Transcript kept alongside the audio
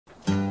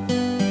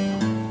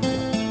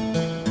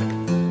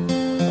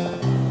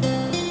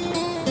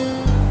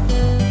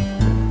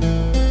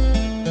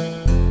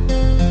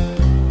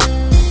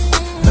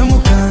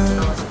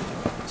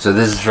So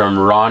this is from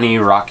Ronnie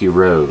Rocky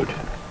Road.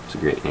 It's a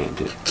great name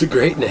too. It's a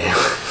great name.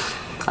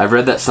 I've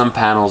read that some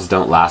panels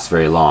don't last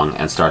very long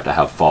and start to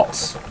have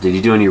faults. Did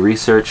you do any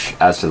research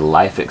as to the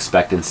life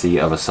expectancy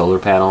of a solar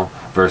panel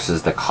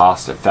versus the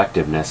cost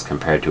effectiveness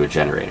compared to a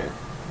generator?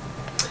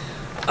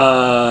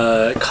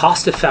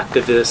 Cost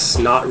effectiveness,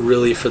 not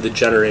really for the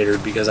generator,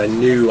 because I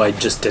knew I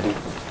just didn't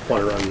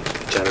want to run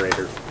the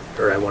generator,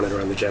 or I wanted to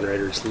run the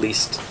generator as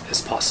least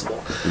as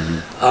possible.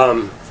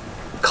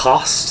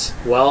 Cost,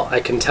 well, I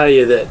can tell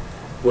you that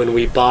when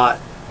we bought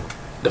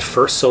the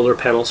first solar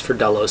panels for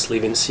Delos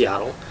leaving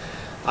Seattle,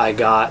 I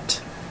got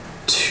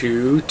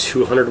two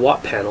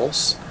 200-watt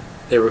panels.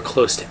 They were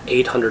close to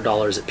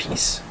 $800 a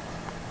piece.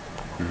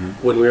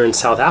 When we were in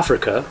South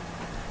Africa,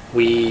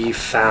 we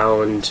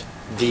found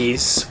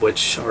these,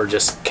 which are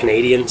just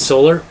Canadian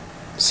solar,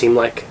 seem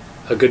like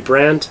a good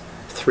brand,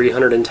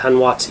 310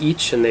 watts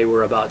each, and they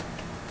were about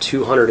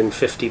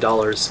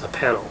 $250 a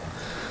panel.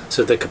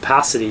 So the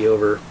capacity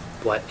over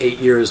 8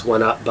 years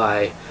went up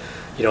by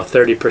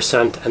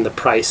 30%, and the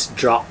price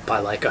dropped by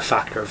like a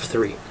factor of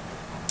 3.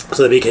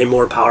 So they became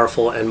more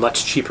powerful and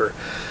much cheaper.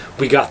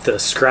 We got the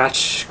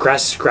scratch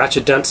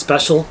a dent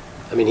special.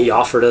 I mean, he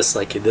offered us,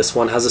 like, this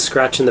one has a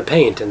scratch in the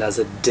paint and has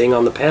a ding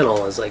on the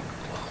panel. I was like,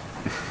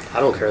 well,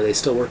 I don't care, they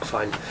still work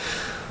fine.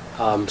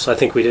 So I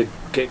think we did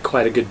get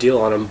quite a good deal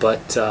on them,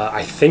 but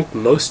I think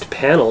most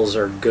panels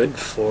are good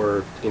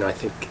for, I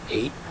think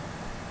 8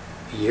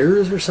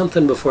 years or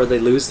something before they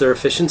lose their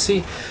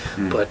efficiency.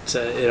 But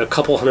a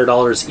couple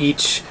 $100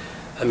 each.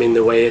 I mean,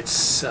 the way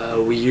it's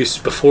we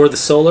used before the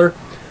solar,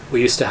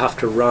 we used to have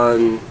to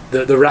run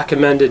the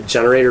recommended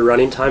generator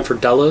running time for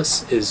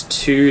Delos is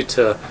 2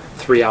 to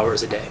 3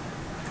 hours a day,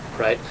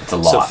 right? It's a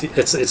lot. So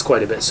it's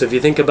quite a bit. So if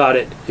you think about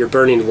it, you're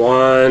burning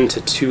 1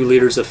 to 2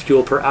 liters of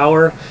fuel per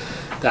hour.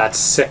 That's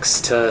 6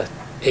 to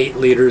 8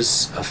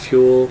 liters of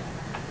fuel.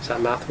 Is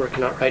that math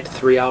working out right?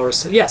 3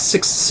 hours. Yeah,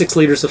 6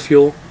 liters of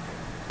fuel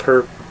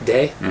per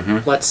day,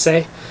 let's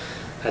say.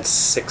 That's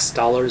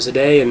 $6 a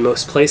day in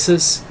most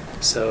places.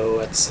 So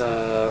it's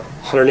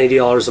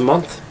 $180 a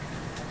month.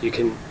 You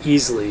can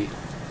easily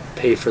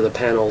pay for the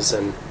panels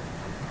in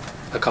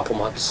a couple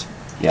months,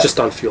 just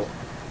on fuel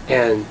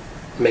and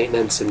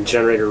maintenance and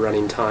generator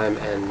running time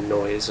and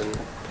noise, and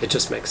it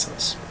just makes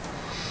sense.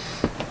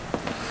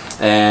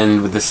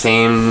 And with the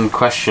same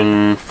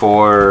question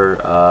for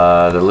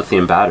the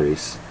lithium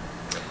batteries.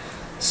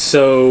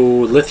 So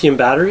lithium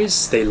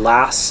batteries, they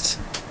last,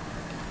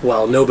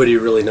 well, nobody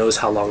really knows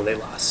how long they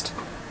last,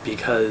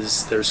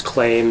 because there's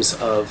claims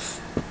of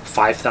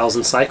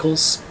 5,000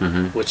 cycles,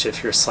 which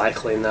if you're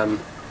cycling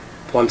them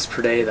once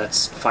per day,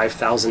 that's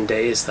 5,000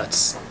 days.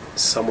 That's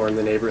somewhere in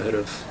the neighborhood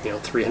of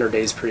 300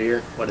 days per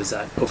year. What is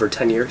that? Over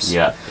 10 years.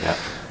 Yeah.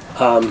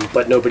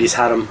 But nobody's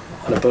had them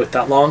on a boat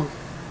that long,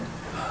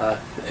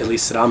 at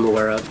least that I'm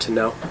aware of, to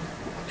know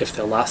if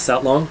they'll last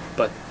that long.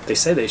 But they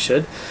say they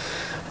should.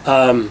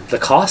 The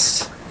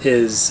cost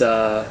is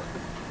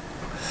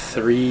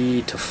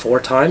 3 to 4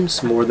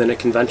 times more than a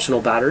conventional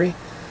battery.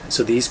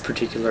 So these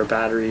particular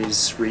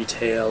batteries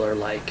retail are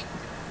like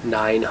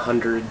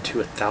 $900 to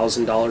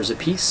 $1,000 a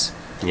piece,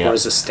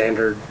 whereas a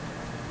standard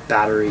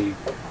battery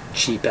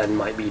cheap end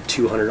might be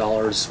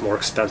 $200, more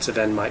expensive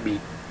end might be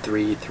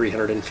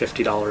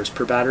 $350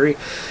 per battery.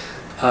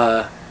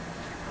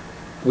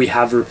 We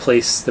have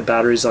replaced the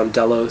batteries on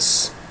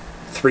Delos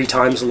 3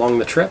 times along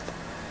the trip.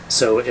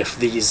 So if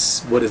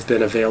these would have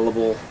been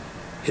available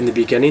in the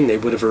beginning, they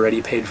would have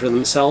already paid for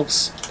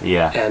themselves.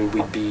 And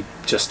we'd be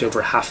just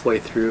over halfway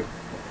through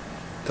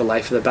the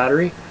life of the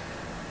battery.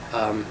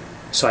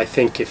 So I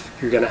think if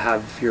you're going to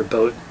have your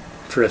boat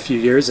for a few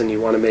years and you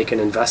want to make an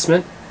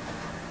investment,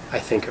 I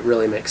think it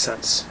really makes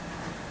sense.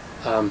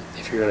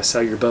 If you're going to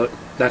sell your boat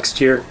next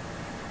year,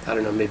 I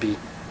don't know, maybe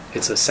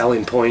it's a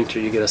selling point, or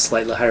you get a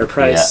slightly higher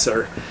price,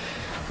 or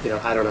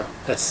I don't know.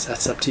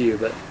 That's up to you,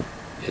 but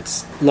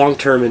it's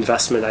long-term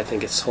investment. I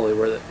think it's totally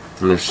worth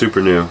it. And they're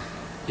super new.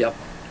 Yep.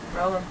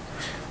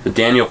 But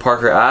Daniel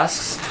Parker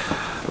asks,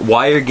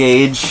 wire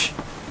gauge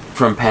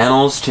from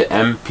panels to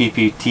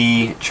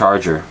MPPT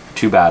charger,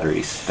 2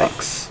 batteries.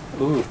 Thanks.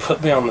 Ooh,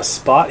 put me on the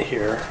spot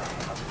here.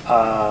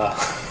 I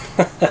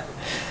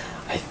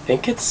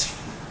think it's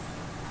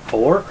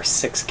 4 or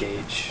 6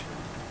 gauge.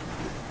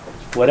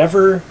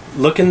 Whatever,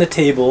 look in the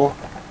table,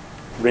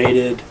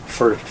 rated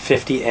for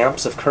 50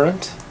 amps of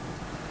current,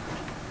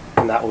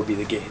 and that will be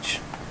the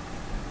gauge.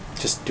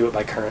 Just do it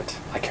by current.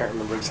 I can't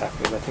remember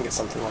exactly, but I think it's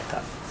something like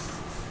that.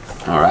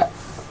 Alright.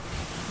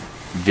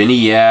 Vinny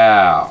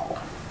Yao.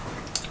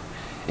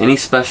 Any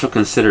special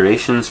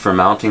considerations for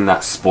mounting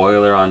that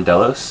spoiler on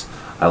Delos?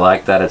 I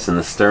like that it's in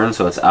the stern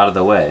so it's out of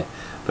the way,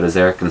 but is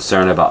there a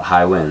concern about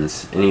high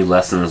winds? Any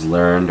lessons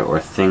learned or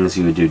things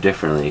you would do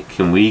differently?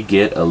 Can we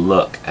get a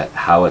look at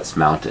how it's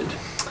mounted?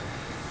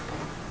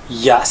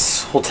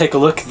 Yes, we'll take a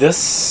look.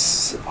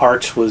 This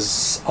arch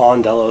was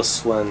on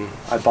Delos when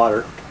I bought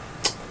her.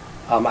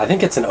 I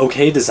think it's an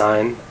okay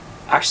design.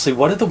 Actually,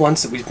 what are the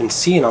ones that we've been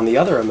seeing on the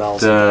other MLs?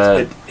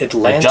 The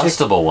Atlantic,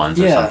 adjustable ones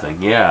or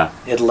something,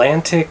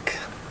 Atlantic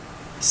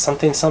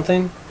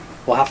something.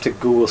 we'll have to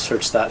Google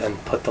search that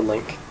and put the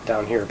link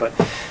down here. But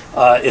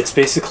it's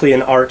basically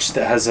an arch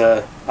that has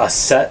a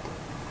set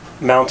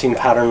mounting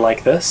pattern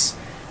like this,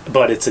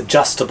 but it's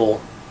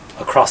adjustable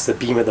across the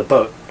beam of the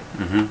boat.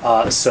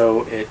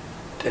 So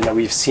and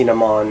we've seen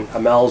them on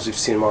Amels, we've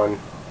seen them on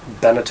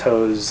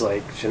Beneteaus,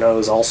 like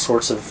Jeanneau's, all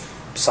sorts of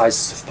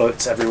sizes of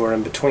boats everywhere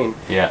in between.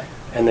 Yeah.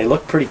 And they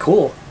look pretty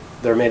cool.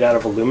 They're made out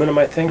of aluminum,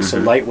 I think, so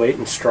lightweight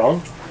and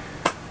strong.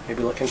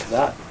 Maybe look into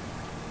that.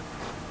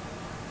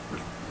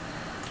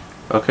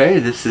 Okay,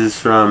 this is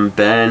from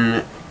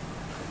Ben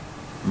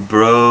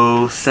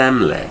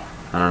Brosemle.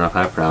 I don't know if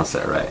I pronounced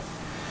that right.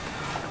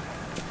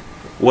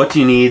 What do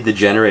you need the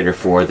generator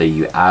for that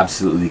you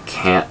absolutely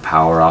can't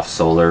power off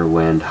solar,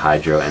 wind,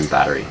 hydro, and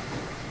battery?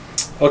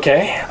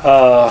 Okay,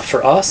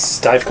 for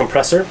us, dive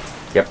compressor.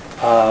 Yep.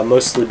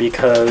 Mostly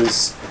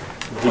because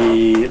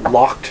the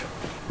locked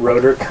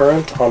rotor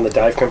current on the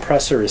dive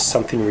compressor is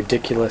something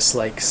ridiculous,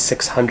 like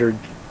 600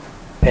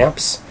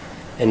 amps.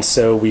 And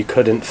so we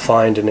couldn't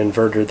find an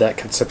inverter that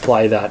could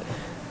supply that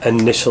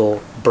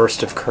initial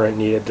burst of current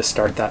needed to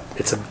start that.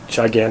 It's a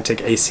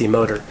gigantic AC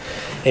motor.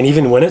 And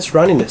even when it's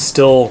running, it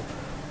still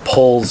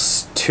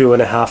pulls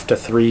 2,500 to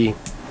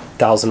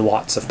 3,000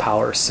 watts of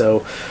power.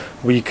 So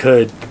we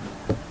could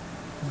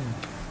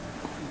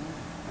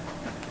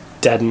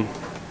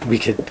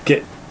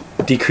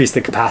decrease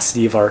the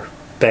capacity of our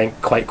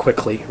bank quite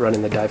quickly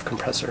running the dive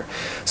compressor.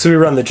 So we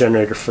run the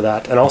generator for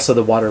that, and also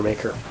the water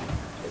maker.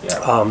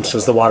 Yeah. So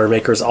the water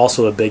maker is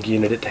also a big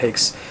unit. It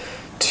takes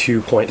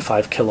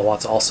 2.5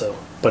 kilowatts also,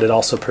 but it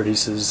also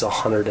produces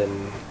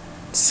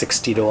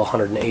 160 to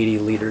 180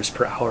 liters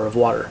per hour of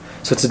water.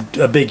 So it's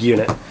a big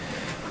unit.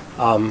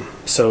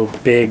 So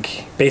big,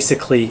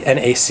 basically an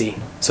AC.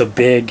 So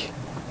big,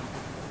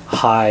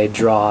 high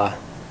draw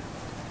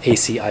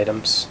AC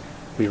items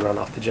we run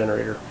off the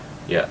generator.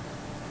 Yeah.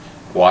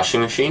 Washing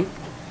machine?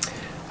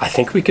 I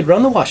think we could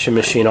run the washing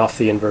machine off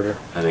the inverter.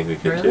 I think we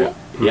could Really?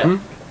 too. Yeah.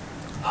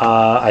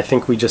 I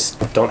think we just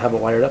don't have it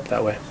wired up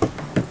that way.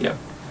 Yep.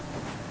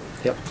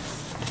 Yep.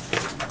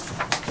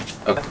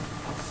 Okay.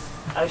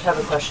 I just have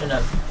a question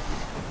of,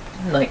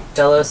 like,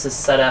 Delos is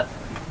set up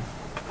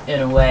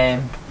in a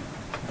way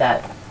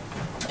that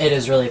it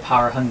is really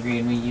power hungry,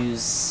 and we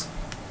use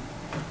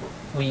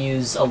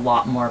a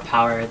lot more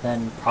power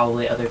than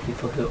probably other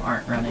people who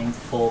aren't running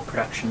full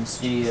production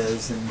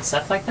studios and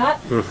stuff like that.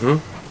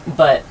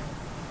 But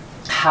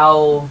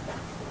how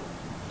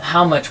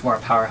much more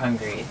power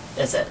hungry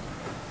is it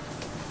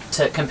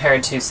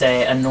compared to,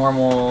 say, a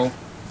normal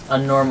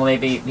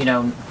maybe, you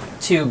know,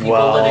 two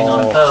people living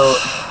on a boat?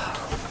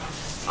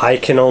 I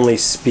can only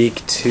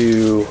speak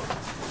to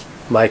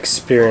my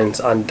experience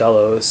on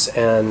Delos,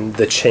 and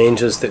the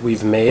changes that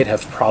we've made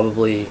have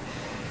probably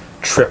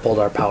tripled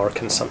our power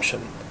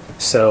consumption.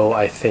 So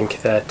I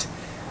think that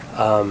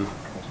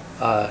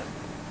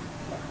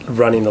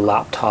running the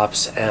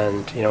laptops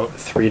and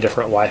 3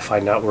 different Wi-Fi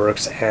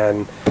networks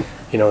and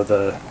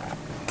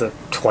the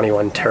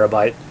 21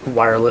 terabyte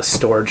wireless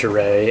storage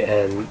array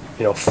and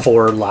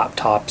 4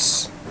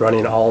 laptops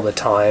running all the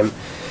time,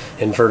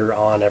 inverter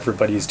on,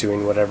 everybody's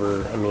doing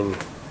whatever. I mean,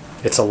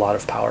 it's a lot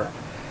of power.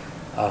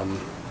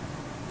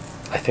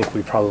 I think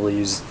we probably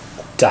use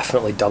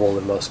definitely double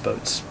in most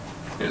boats.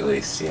 At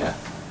least, yeah.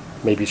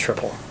 Maybe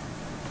triple.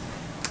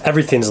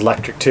 Everything's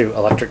electric too.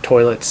 Electric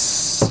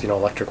toilets,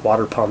 electric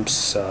water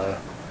pumps,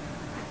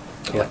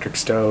 electric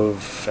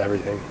stove,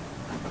 everything.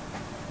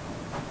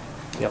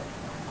 Yep.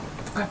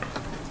 Okay.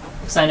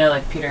 Because I know,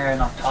 like, Peter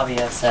and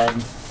Octavia said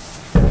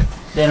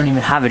they don't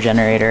even have a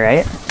generator,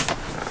 right?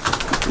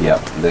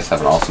 Yep. They just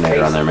have an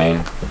alternator on their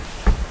main.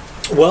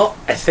 Well,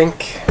 I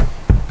think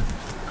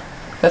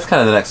That's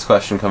kind of the next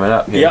question coming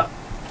up. Yeah.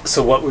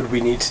 So what would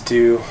we need to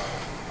do?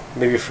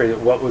 Maybe afraid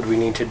of what would we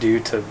need to do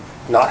to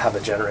not have a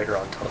generator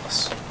on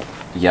Delos?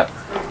 Yep.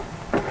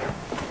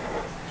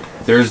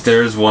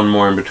 There's one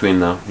more in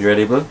between though. You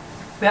ready, Blue?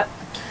 Yep.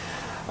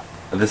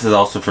 This is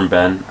also from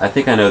Ben. I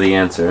think I know the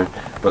answer,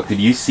 but could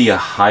you see a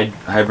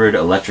hybrid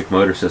electric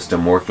motor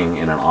system working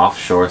in an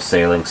offshore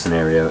sailing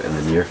scenario in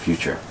the near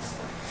future?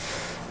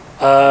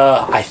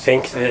 I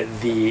think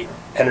that the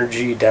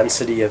energy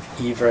density of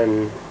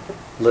even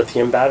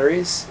lithium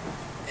batteries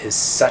is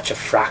such a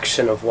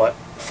fraction of what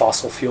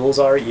fossil fuels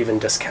are, even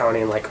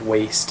discounting like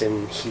waste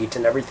and heat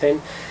and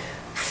everything.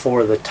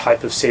 For the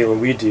type of sailing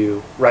we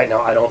do right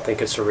now, I don't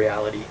think it's a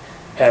reality.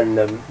 And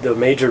the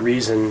major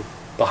reason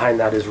behind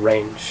that is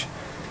range.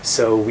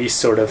 So we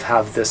sort of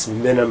have this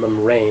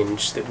minimum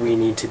range that we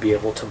need to be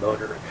able to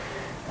motor.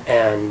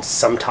 And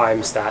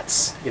sometimes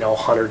that's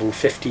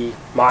 150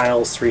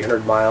 miles,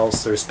 300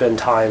 miles. There's been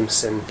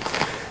times in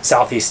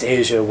Southeast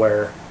Asia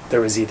where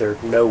there was either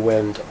no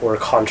wind or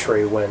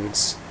contrary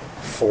winds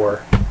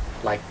for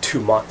like 2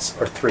 months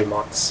or 3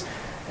 months.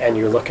 And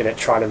you're looking at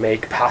trying to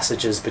make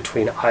passages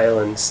between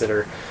islands that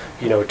are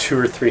 200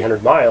 or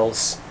 300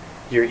 miles.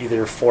 You're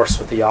either forced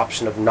with the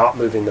option of not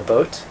moving the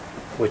boat,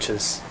 which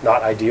is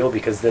not ideal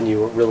because then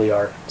you really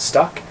are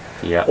stuck,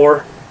 Yeah.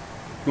 or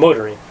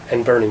motoring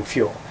and burning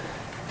fuel.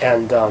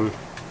 And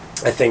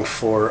I think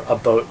for a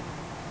boat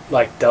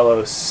like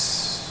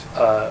Delos,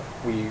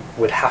 we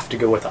would have to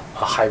go with a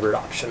hybrid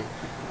option.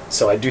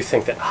 So I do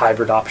think that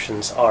hybrid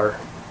options are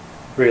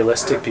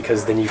realistic,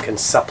 because then you can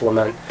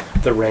supplement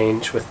the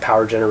range with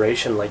power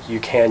generation. Like, you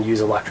can use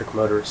electric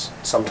motors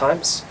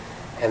sometimes,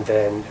 and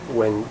then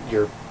when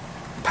your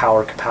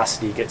power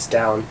capacity gets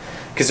down,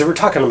 because we're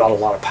talking about a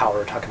lot of power,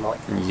 we're talking about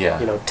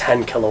like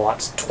 10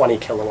 kilowatts, 20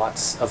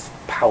 kilowatts of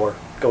power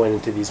going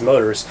into these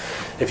motors.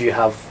 If you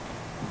have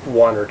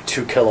 1 or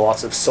 2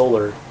 kilowatts of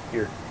solar,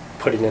 you're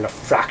putting in a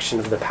fraction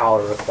of the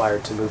power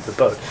required to move the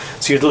boat.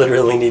 So you'd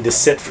literally need to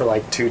sit for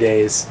like 2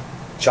 days,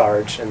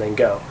 charge, and then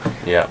go.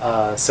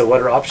 So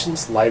what are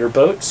options? Lighter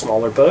boat,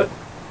 smaller boat,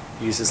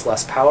 uses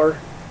less power,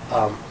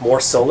 more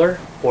solar,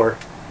 or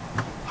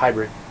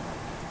hybrid.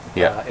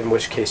 In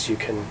which case you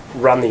can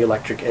run the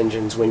electric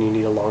engines when you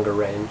need a longer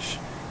range,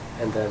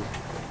 and then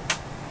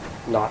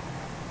not,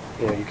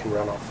 you can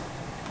run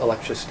off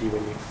electricity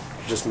when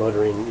you're just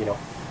motoring,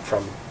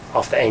 from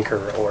off the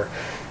anchor or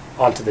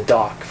onto the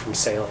dock from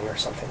sailing or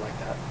something like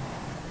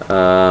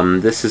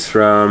that. This is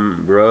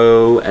from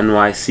Bro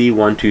NYC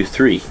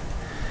 123.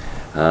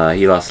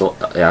 He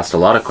asked a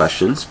lot of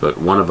questions, but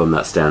one of them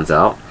that stands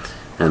out,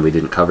 and we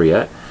didn't cover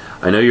yet.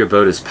 I know your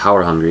boat is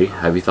power hungry.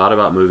 Have you thought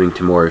about moving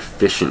to more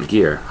efficient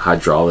gear,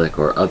 hydraulic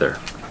or other?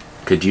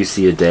 Could you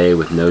see a day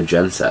with no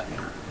genset?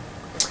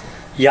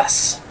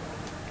 Yes.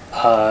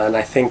 And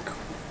I think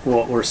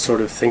what we're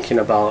sort of thinking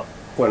about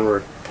when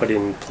we're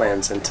putting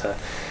plans into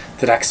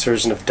the next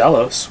version of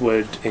Delos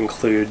would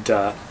include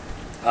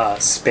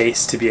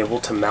space to be able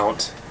to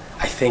mount,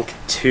 I think,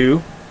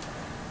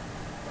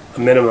 a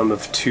minimum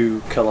of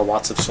 2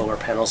 kilowatts of solar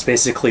panels,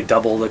 basically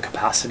double the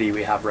capacity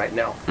we have right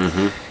now.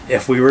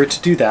 If we were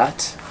to do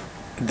that,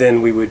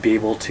 then we would be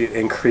able to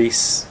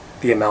increase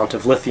the amount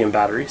of lithium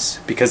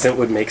batteries, because it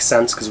would make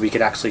sense, because we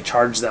could actually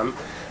charge them.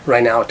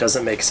 Right now it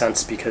doesn't make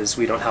sense because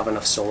we don't have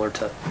enough solar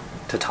to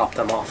top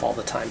them off all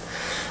the time.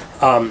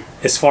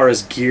 As far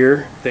as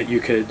gear that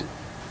you could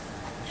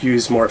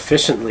use more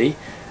efficiently,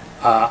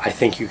 I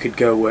think you could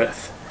go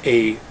with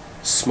a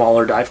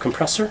smaller dive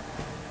compressor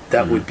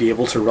that would be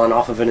able to run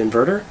off of an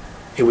inverter.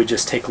 It would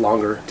just take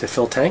longer to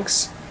fill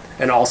tanks,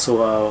 and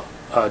also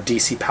a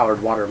DC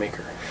powered water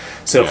maker.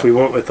 So if we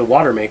went with the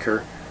water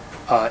maker,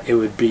 it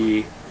would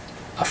be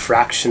a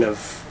fraction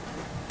of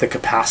the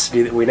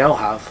capacity that we now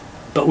have,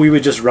 but we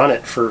would just run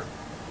it for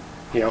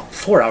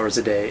 4 hours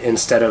a day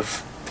instead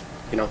of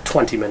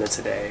 20 minutes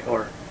a day,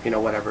 or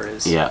whatever it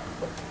is. You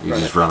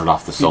just run it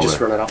off the solar. You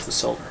just run it off the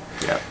solar.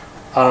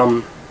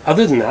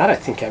 Other than that, I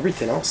think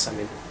everything else,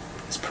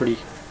 is pretty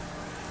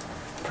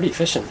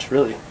efficient,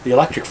 really. The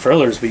electric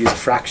furlers, we use a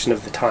fraction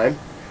of the time.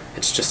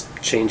 It's just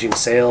changing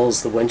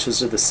sails. The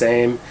winches are the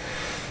same.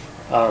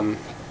 So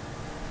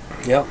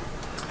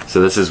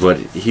this is what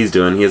he's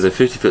doing. He has a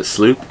 50-foot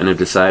sloop and have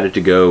decided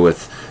to go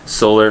with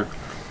solar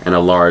and a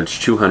large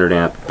 200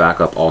 amp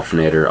backup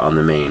alternator on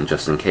the main,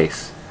 just in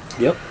case.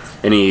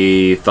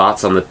 Any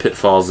thoughts on the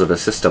pitfalls of a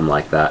system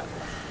like that?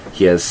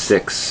 He has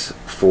 6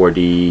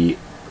 4D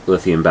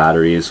lithium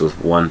batteries with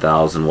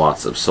 1,000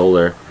 watts of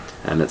solar,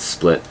 and it's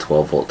split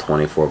 12 volt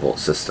 24 volt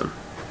system.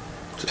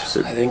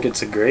 I think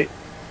it's a great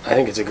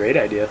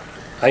idea.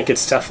 I think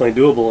it's definitely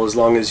doable, as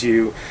long as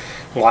you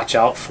watch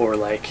out for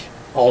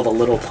all the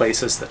little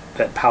places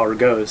that power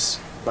goes,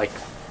 like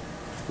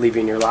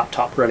leaving your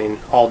laptop running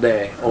all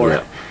day,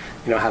 or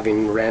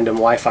having random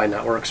Wi-Fi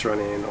networks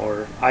running,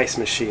 or ice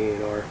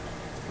machine, or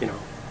I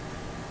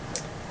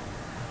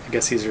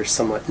guess these are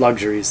somewhat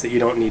luxuries that you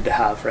don't need to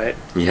have, right?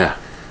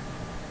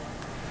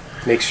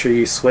 Make sure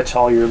you switch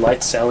all your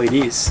lights to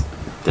LEDs.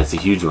 That's a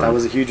huge one. That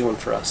was a huge one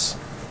for us.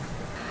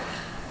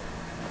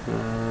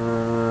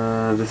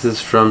 This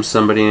is from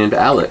somebody named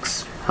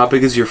Alex. How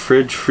big is your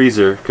fridge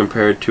freezer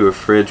compared to a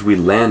fridge we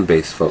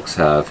land-based folks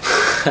have?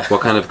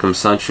 What kind of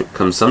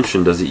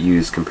consumption does it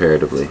use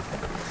comparatively?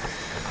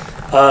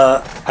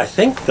 I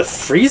think the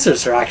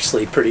freezers are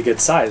actually pretty good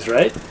size,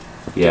 right?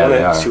 Yeah,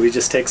 they are. Should we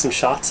just take some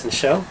shots and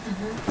show?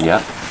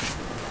 Yeah.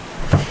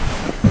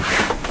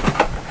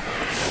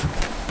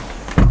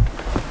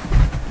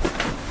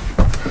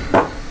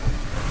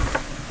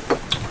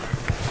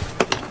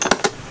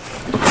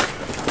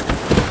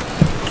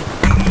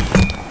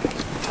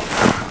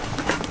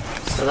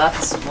 So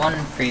that's one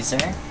freezer.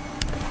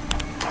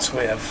 So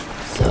we have.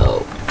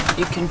 So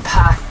you can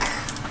pack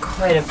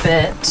quite a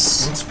bit.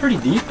 It's pretty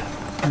deep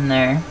in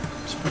there.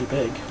 It's pretty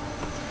big.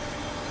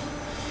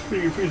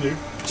 Pretty good freezer.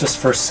 Just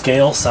for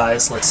scale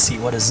size, let's see,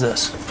 what is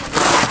this?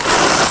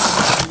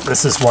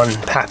 This is one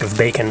pack of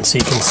bacon, so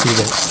you can see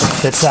that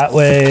it fits that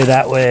way,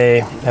 that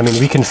way.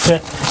 We can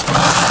fit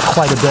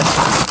quite a bit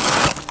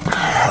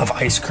of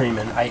ice cream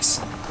and ice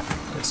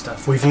and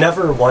stuff. We've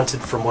never wanted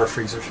for more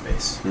freezer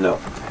space. No.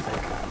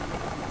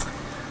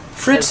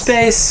 Fridge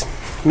space,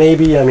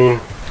 maybe,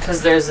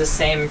 Because there's the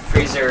same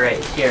freezer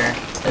right here.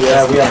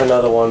 Yeah, we have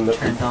another one that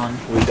turned on.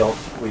 We don't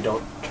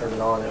turn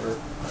it on ever.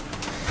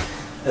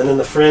 And then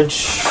the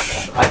fridge,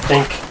 I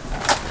think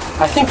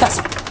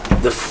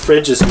the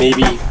fridge is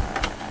maybe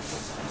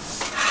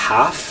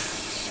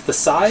half fourth the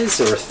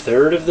size or a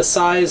third of the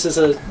size as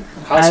a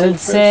household I would fridge?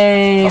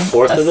 say A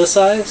fourth of the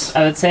size?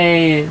 I would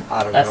say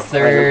I don't know. a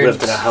third. I haven't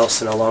lived in a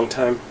house in a long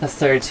time. a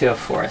third to a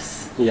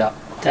fourth. Yeah.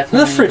 Definitely.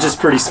 The fridge not is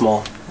pretty that.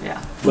 small,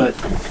 Yeah. but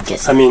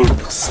Get I mean,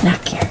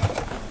 snack here.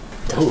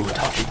 oh,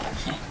 toffee.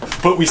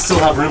 But we still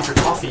have room for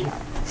coffee.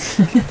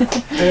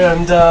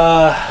 And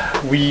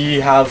we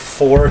have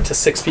 4 to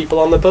 6 people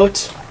on the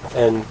boat,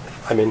 and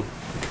I mean,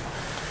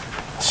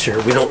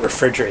 sure, we don't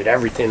refrigerate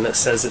everything that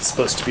says it's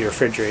supposed to be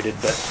refrigerated,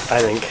 but I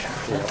think,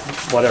 you know,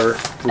 whatever.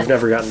 We've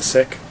never gotten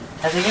sick.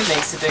 I think it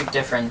makes a big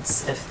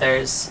difference if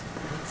there's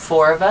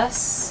 4 of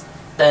us,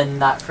 then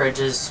that fridge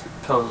is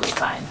totally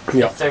fine.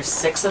 Yeah. If there's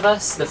 6 of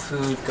us, the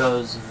food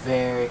goes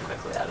very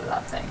quickly out of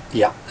that thing.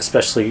 Yeah,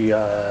 especially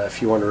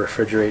if you want to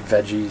refrigerate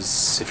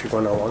veggies, if you're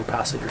going on a long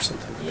passage or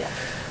something. Yeah.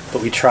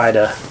 But we try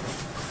to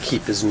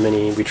keep as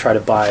many, we try to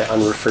buy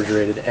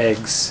unrefrigerated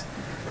eggs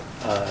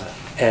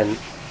and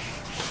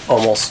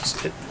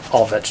almost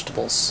all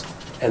vegetables.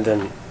 And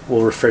then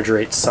we'll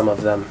refrigerate some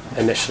of them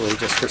initially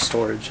just for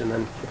storage and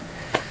then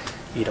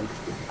eat them.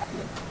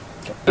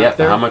 Yeah,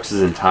 how much does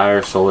the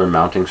entire solar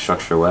mounting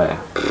structure weigh?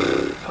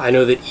 I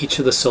know that each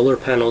of the solar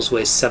panels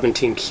weighs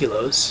 17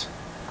 kilos.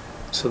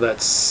 So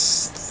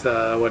that's,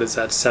 what is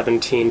that,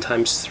 17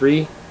 times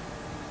 3?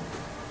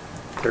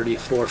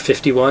 34,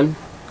 51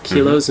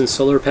 kilos in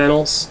solar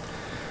panels.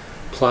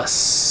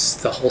 Plus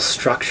the whole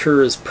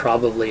structure is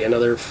probably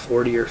another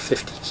 40 or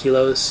 50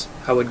 kilos,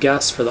 I would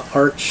guess, for the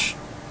arch.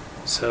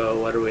 So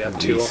what are we up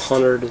to?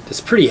 100.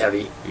 It's pretty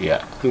heavy.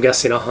 Yeah. I'm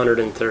guessing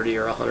 130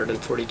 or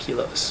 140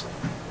 kilos.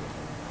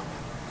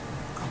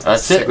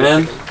 That's it,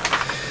 man.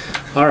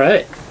 All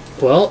right.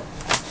 Well,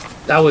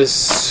 that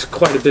was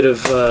quite a bit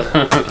of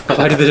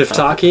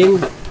talking.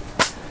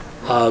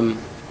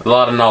 A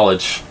lot of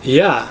knowledge.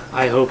 Yeah,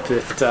 I hope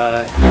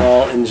that you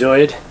all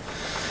enjoyed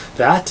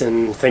that,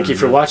 and thank you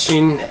for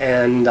watching.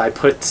 And I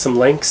put some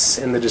links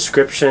in the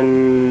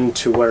description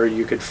to where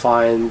you could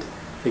find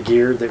the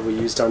gear that we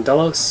used on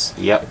Delos.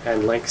 Yep.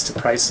 And links to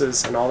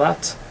prices and all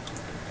that.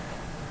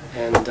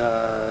 And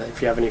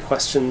if you have any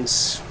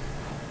questions,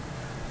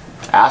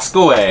 Ask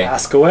away.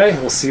 ask away.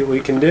 We'll see what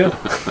we can do.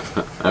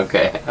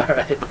 Okay. All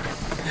right.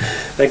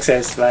 Thanks,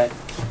 guys. Bye.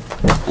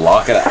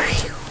 Lock it up.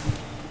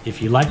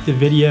 If you like the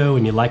video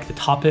and you like the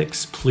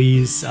topics,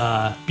 please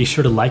be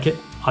sure to like it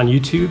on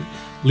YouTube.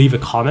 Leave a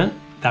comment.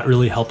 That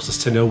really helps us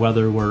to know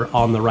whether we're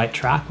on the right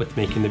track with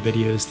making the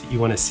videos that you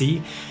want to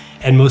see.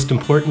 And most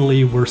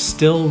importantly, we're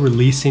still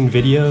releasing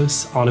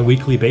videos on a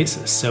weekly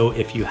basis. So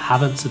if you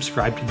haven't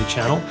subscribed to the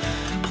channel,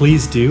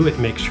 please do. It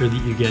makes sure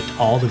that you get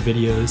all the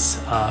videos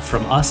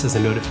from us as a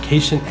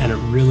notification, and it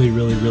really,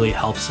 really, really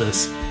helps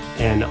us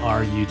in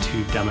our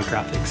YouTube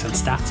demographics and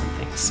stats and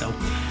things. So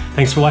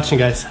thanks for watching,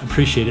 guys.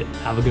 Appreciate it.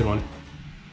 Have a good one.